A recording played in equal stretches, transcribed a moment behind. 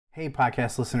Hey,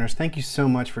 podcast listeners, thank you so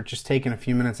much for just taking a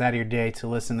few minutes out of your day to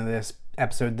listen to this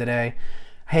episode today.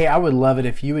 Hey, I would love it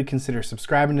if you would consider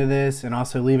subscribing to this and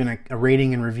also leaving a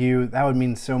rating and review. That would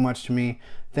mean so much to me.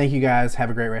 Thank you guys. Have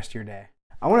a great rest of your day.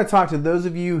 I want to talk to those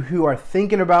of you who are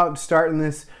thinking about starting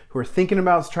this, who are thinking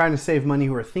about trying to save money,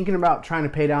 who are thinking about trying to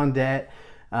pay down debt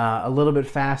a little bit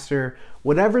faster.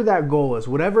 Whatever that goal is,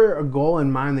 whatever a goal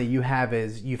in mind that you have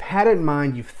is, you've had it in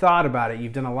mind, you've thought about it,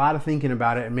 you've done a lot of thinking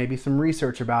about it and maybe some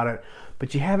research about it,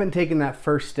 but you haven't taken that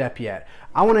first step yet.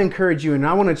 I want to encourage you and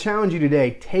I want to challenge you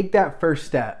today, take that first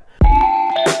step.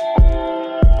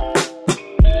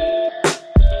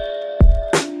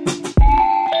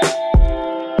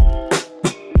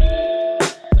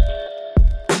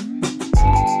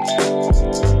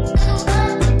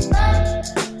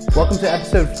 Welcome to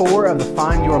episode 4 of the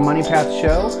Find Your Money Path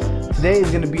show. Today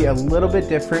is going to be a little bit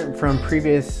different from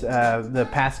the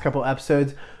past couple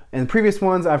episodes. In the previous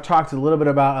ones, I've talked a little bit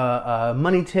about a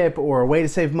money tip or a way to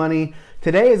save money.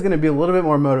 Today is going to be a little bit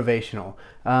more motivational.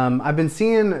 I've been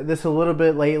seeing this a little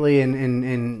bit lately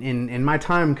in my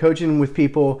time coaching with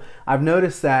people. I've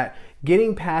noticed that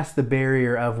getting past the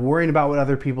barrier of worrying about what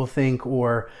other people think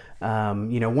or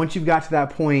once you've got to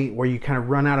that point where you kind of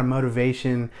run out of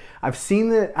motivation, I've seen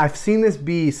this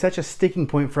be such a sticking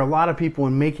point for a lot of people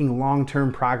in making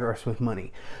long-term progress with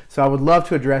money. So I would love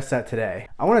to address that today.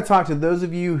 I want to talk to those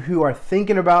of you who are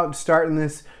thinking about starting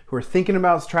this, who are thinking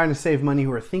about trying to save money,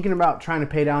 who are thinking about trying to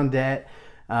pay down debt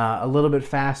a little bit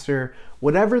faster.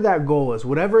 Whatever that goal is,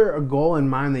 whatever a goal in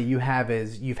mind that you have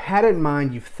is, you've had it in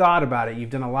mind, you've thought about it,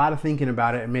 you've done a lot of thinking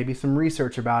about it and maybe some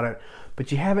research about it,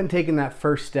 but you haven't taken that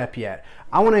first step yet.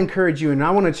 I want to encourage you and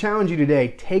I want to challenge you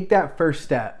today, take that first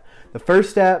step. The first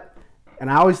step,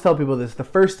 and I always tell people this, the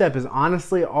first step is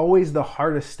honestly always the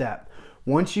hardest step.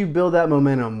 Once you build that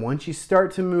momentum, once you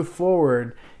start to move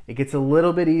forward, it gets a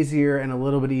little bit easier and a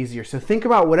little bit easier. So think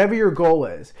about whatever your goal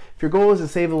is. If your goal is to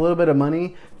save a little bit of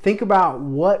money, think about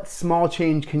what small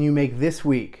change can you make this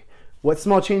week? What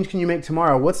small change can you make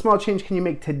tomorrow? What small change can you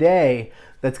make today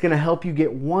that's going to help you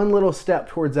get one little step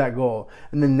towards that goal?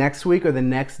 And the next week or the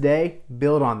next day,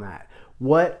 build on that.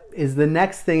 What is the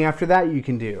next thing after that you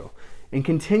can do? And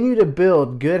continue to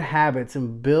build good habits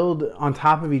and build on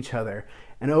top of each other.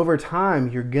 And over time,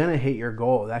 you're gonna hit your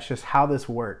goal. That's just how this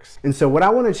works. And so what I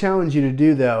wanna challenge you to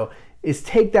do though, is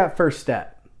take that first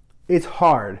step. It's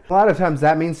hard. A lot of times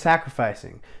that means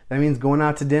sacrificing. That means going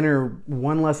out to dinner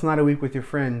one less night a week with your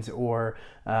friends, or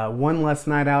one less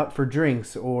night out for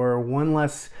drinks, or one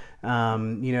less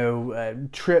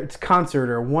trip to concert,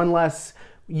 or one less,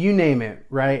 you name it,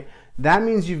 right? That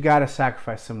means you've gotta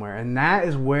sacrifice somewhere. And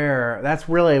that's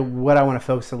really what I wanna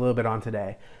focus a little bit on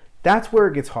today. That's where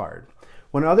it gets hard.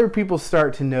 When other people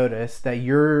start to notice that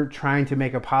you're trying to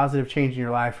make a positive change in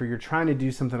your life or you're trying to do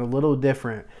something a little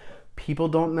different, people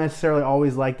don't necessarily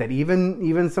always like that,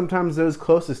 even sometimes those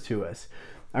closest to us.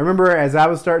 I remember as I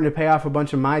was starting to pay off a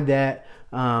bunch of my debt,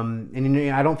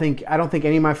 and I don't think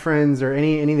any of my friends or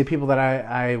any of the people that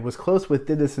I was close with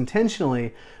did this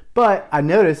intentionally, but I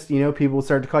noticed, people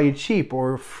start to call you cheap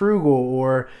or frugal,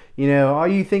 or, all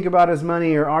you think about is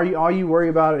money, or all you worry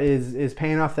about is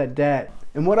paying off that debt.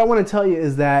 And what I want to tell you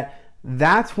is that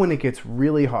that's when it gets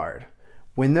really hard.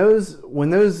 When those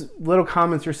little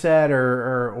comments are said,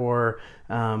 or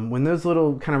when those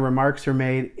little kind of remarks are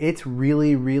made, it's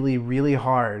really, really, really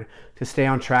hard to stay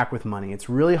on track with money. It's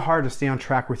really hard to stay on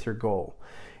track with your goal.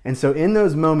 And so in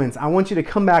those moments, I want you to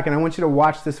come back and I want you to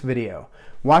watch this video.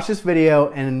 Watch this video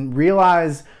and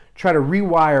try to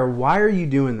rewire, why are you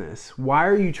doing this? Why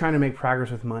are you trying to make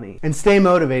progress with money? And stay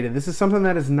motivated. This is something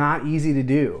that is not easy to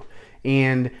do.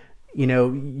 And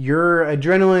your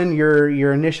adrenaline,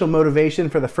 your initial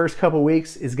motivation for the first couple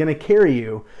weeks is going to carry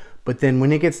you. But then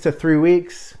when it gets to 3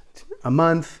 weeks, a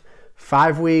month,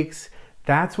 5 weeks,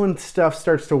 that's when stuff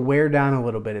starts to wear down a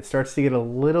little bit. It starts to get a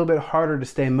little bit harder to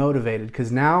stay motivated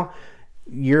because now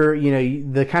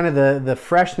the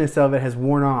freshness of it has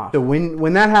worn off. So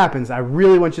when that happens, I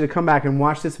really want you to come back and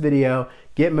watch this video,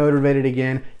 get motivated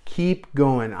again, keep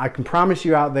going. I can promise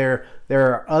you out there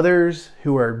are others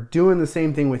who are doing the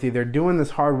same thing with you. They're doing this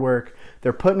hard work.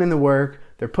 They're putting in the work.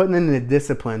 They're putting in the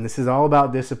discipline. This is all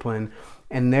about discipline.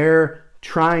 And they're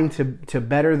trying to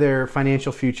better their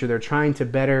financial future. They're trying to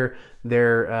better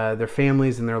their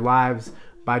families and their lives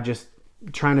by just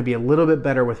trying to be a little bit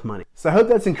better with money. So I hope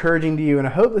that's encouraging to you, and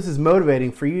I hope this is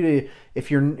motivating for you to If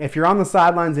you're on the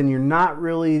sidelines and you're not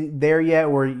really there yet,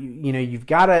 or you've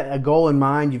got a goal in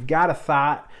mind, you've got a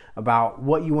thought about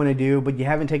what you want to do, but you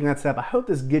haven't taken that step, I hope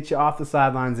this gets you off the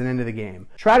sidelines and into the game.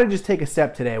 Try to just take a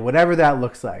step today, whatever that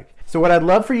looks like. So what I'd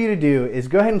love for you to do is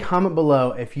go ahead and comment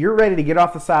below if you're ready to get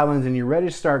off the sidelines and you're ready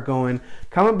to start going.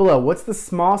 Comment below, what's the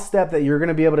small step that you're going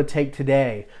to be able to take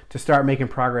today to start making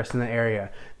progress in the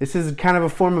area? This is kind of a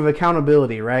form of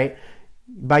accountability, right?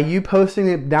 By you posting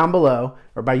it down below,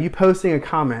 or by you posting a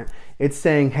comment, it's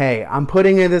saying, hey, I'm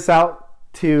putting this out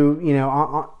to,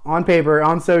 on paper,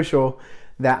 on social,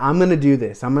 that I'm going to do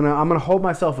this. I'm going to hold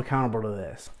myself accountable to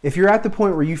this. If you're at the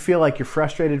point where you feel like you're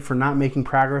frustrated for not making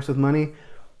progress with money,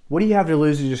 what do you have to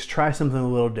lose to just try something a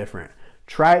little different?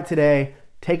 Try it today,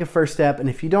 take a first step, and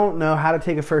if you don't know how to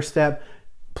take a first step,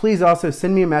 please also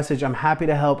send me a message. I'm happy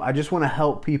to help. I just want to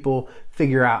help people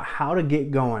figure out how to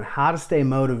get going, how to stay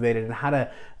motivated, and how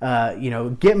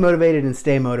to get motivated and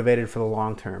stay motivated for the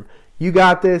long term. You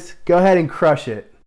got this. Go ahead and crush it.